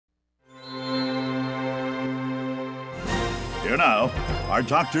Here now are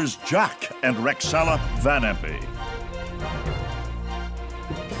Doctors Jack and Rexella Van Impe.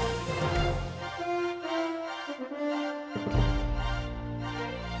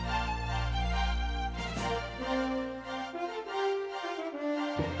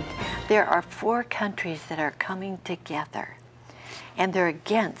 There are 4 countries that are coming together, and they're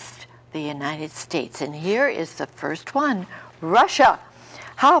against the United States. And here is the first one, Russia.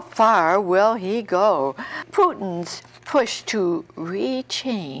 How far will he go? Putin's push to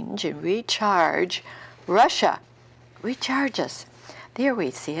rechange and recharge Russia. Recharge us. There we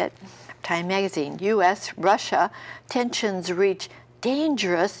see it. Time magazine, U.S., Russia, tensions reach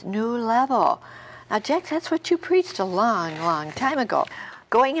dangerous new level. Now, Jack, that's what you preached a long, long time ago.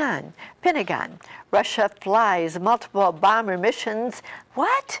 Going on, Pentagon, Russia flies multiple bomber missions.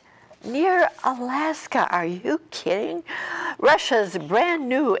 What? Near Alaska, are you kidding? Russia's brand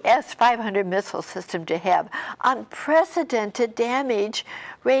new S-500 missile system to have unprecedented damage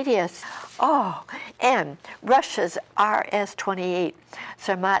radius. Oh, and Russia's RS-28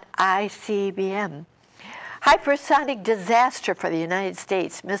 Sarmat ICBM. Hypersonic disaster for the United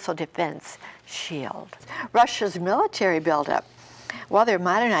States missile defense shield. Russia's military buildup. While they're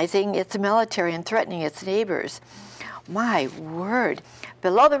modernizing its military and threatening its neighbors. My word.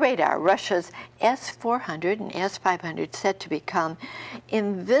 Below the radar, Russia's S-400 and S-500 set to become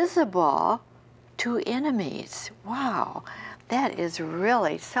invisible to enemies. Wow, that is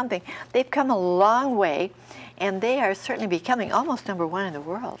really something. They've come a long way, and they are certainly becoming almost #1 in the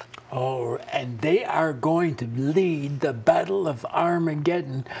world. Oh, and they are going to lead the Battle of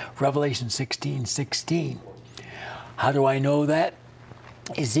Armageddon, Revelation 16:16. How do I know that?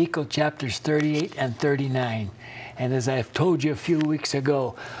 Ezekiel chapters 38 and 39. And as I've told you a few weeks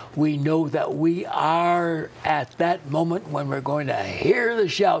ago, we know that we are at that moment when we're going to hear the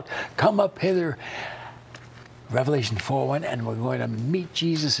shout, come up hither, Revelation 4:1, and we're going to meet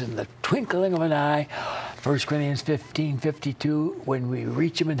Jesus in the twinkling of an eye. 1 Corinthians 15:52, when we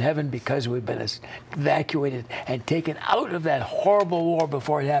reach him in heaven because we've been evacuated and taken out of that horrible war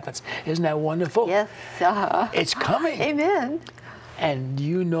before it happens. Isn't that wonderful? Yes. It's coming. Amen. And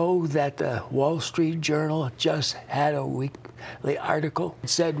you know that the Wall Street Journal just had a weekly article.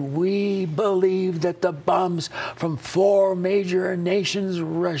 It said, we believe that the bombs from 4 major nations,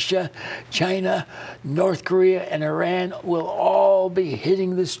 Russia, China, North Korea, and Iran, will all be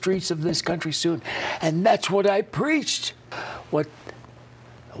hitting the streets of this country soon. And that's what I preached. What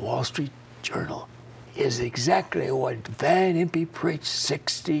the Wall Street Journal is exactly what Van Impe preached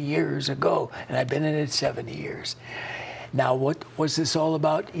 60 years ago. And I've been in it 70 years. Now, what was this all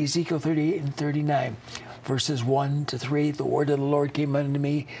about? Ezekiel 38 and 39, verses 1 to 3. The word of the Lord came unto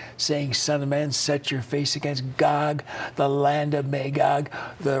me, saying, Son of man, set your face against Gog, the land of Magog,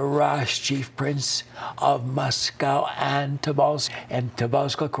 the Rosh chief prince of Moscow and Tobolsk. And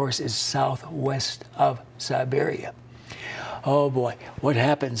Tobolsk, of course, is southwest of Siberia. Oh boy, what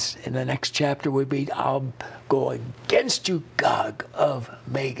happens in the next chapter would be, I'll go against you, Gog of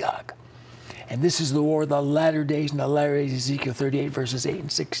Magog. And this is the war of the latter days, and the latter days, Ezekiel 38, verses 8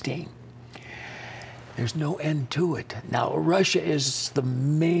 and 16. There's no end to it. Now, Russia is the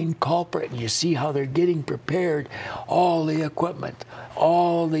main culprit, and you see how they're getting prepared, all the equipment,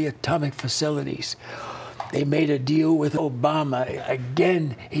 all the atomic facilities. They made a deal with Obama.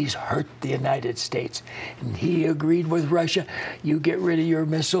 Again, he's hurt the United States. And he agreed with Russia, you get rid of your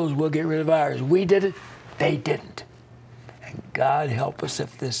missiles, we'll get rid of ours. We did it, they didn't. And God help us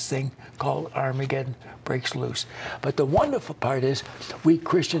if this thing called Armageddon breaks loose. But the wonderful part is we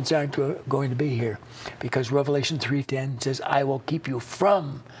Christians aren't going to be here, because Revelation 3:10 says, I will keep you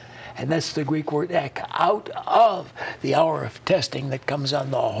from, and that's the Greek word ek, out of the hour of testing that comes on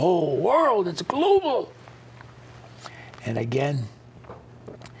the whole world. It's global. And again,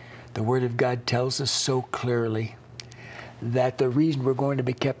 the Word of God tells us so clearly that the reason we're going to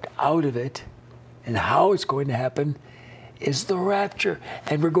be kept out of it and how it's going to happen is the rapture.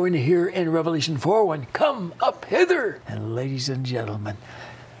 And we're going to hear in Revelation 4:1, come up hither. And ladies and gentlemen,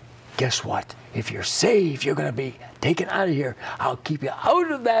 guess what? If you're saved, you're going to be taken out of here. I'll keep you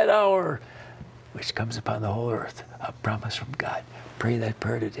out of that hour which comes upon the whole earth. A promise from God. Pray that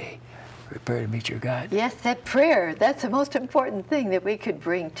prayer today. Prepare to meet your God. Yes, that prayer. That's the most important thing that we could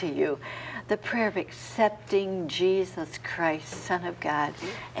bring to you. The prayer of accepting Jesus Christ, Son of God,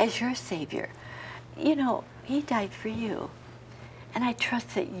 as your Savior. You know, He died for you. And I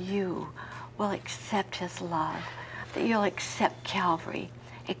trust that you will accept His love, that you'll accept Calvary,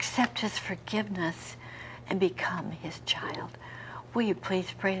 accept His forgiveness, and become His child. Will you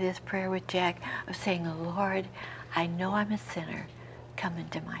please pray this prayer with Jack of saying, Lord, I know I'm a sinner. Come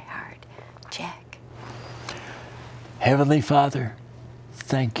into my heart. Jack. Heavenly Father,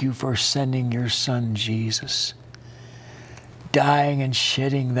 thank you for sending your Son, Jesus, dying and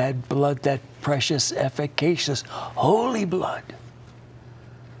shedding that blood, that precious, efficacious, holy blood.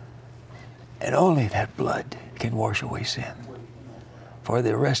 And only that blood can wash away sin. For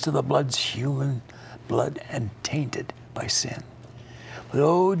the rest of the blood's human blood and tainted by sin. But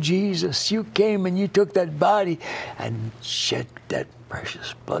oh, Jesus, you came and you took that body and shed that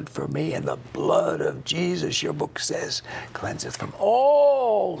precious blood for me. And the blood of Jesus, your book says, cleanseth from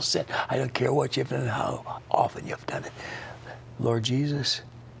all sin. I don't care what you've done and how often you've done it. Lord Jesus,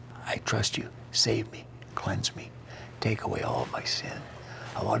 I trust you. Save me. Cleanse me. Take away all of my sin.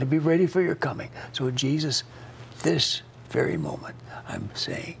 I want to be ready for your coming. So Jesus, this very moment, I'm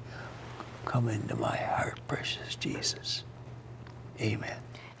saying, come into my heart, precious Jesus. Amen.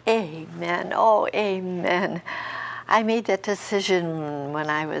 Amen. Oh, amen. I made that decision when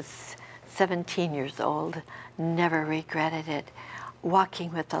I was 17 years old. Never regretted it.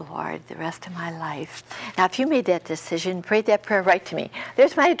 Walking with the Lord the rest of my life. Now, if you made that decision, pray that prayer, write to me.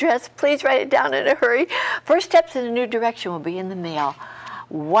 There's my address. Please write it down in a hurry. First Steps in a New Direction will be in the mail.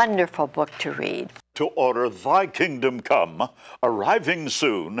 Wonderful book to read. To order Thy Kingdom Come, arriving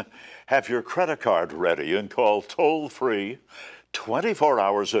soon, have your credit card ready and call toll-free 24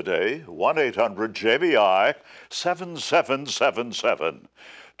 hours a day, 1-800-JBI-7777.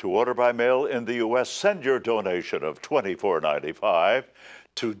 To order by mail in the U.S., send your donation of $24.95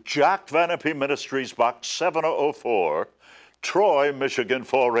 to Jack Vanapee Ministries, Box 7004, Troy, Michigan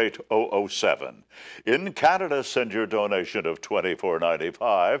 48007. In Canada, send your donation of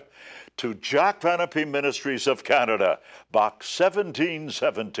 $24.95 to Jack Vanapee Ministries of Canada, Box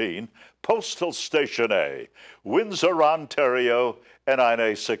 1717, Postal Station A, Windsor, Ontario,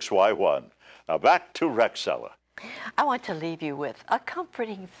 NINA 6Y1. Now back to Rexella. I want to leave you with a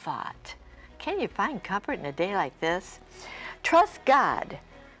comforting thought. Can you find comfort in a day like this? Trust God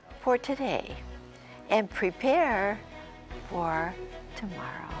for today and prepare for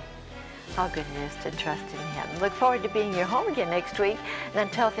tomorrow. How good it is to trust in Him. Look forward to being your home again next week. And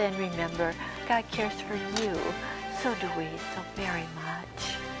until then, remember, God cares for you. So do we, so very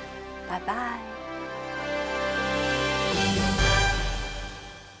much. Bye-bye.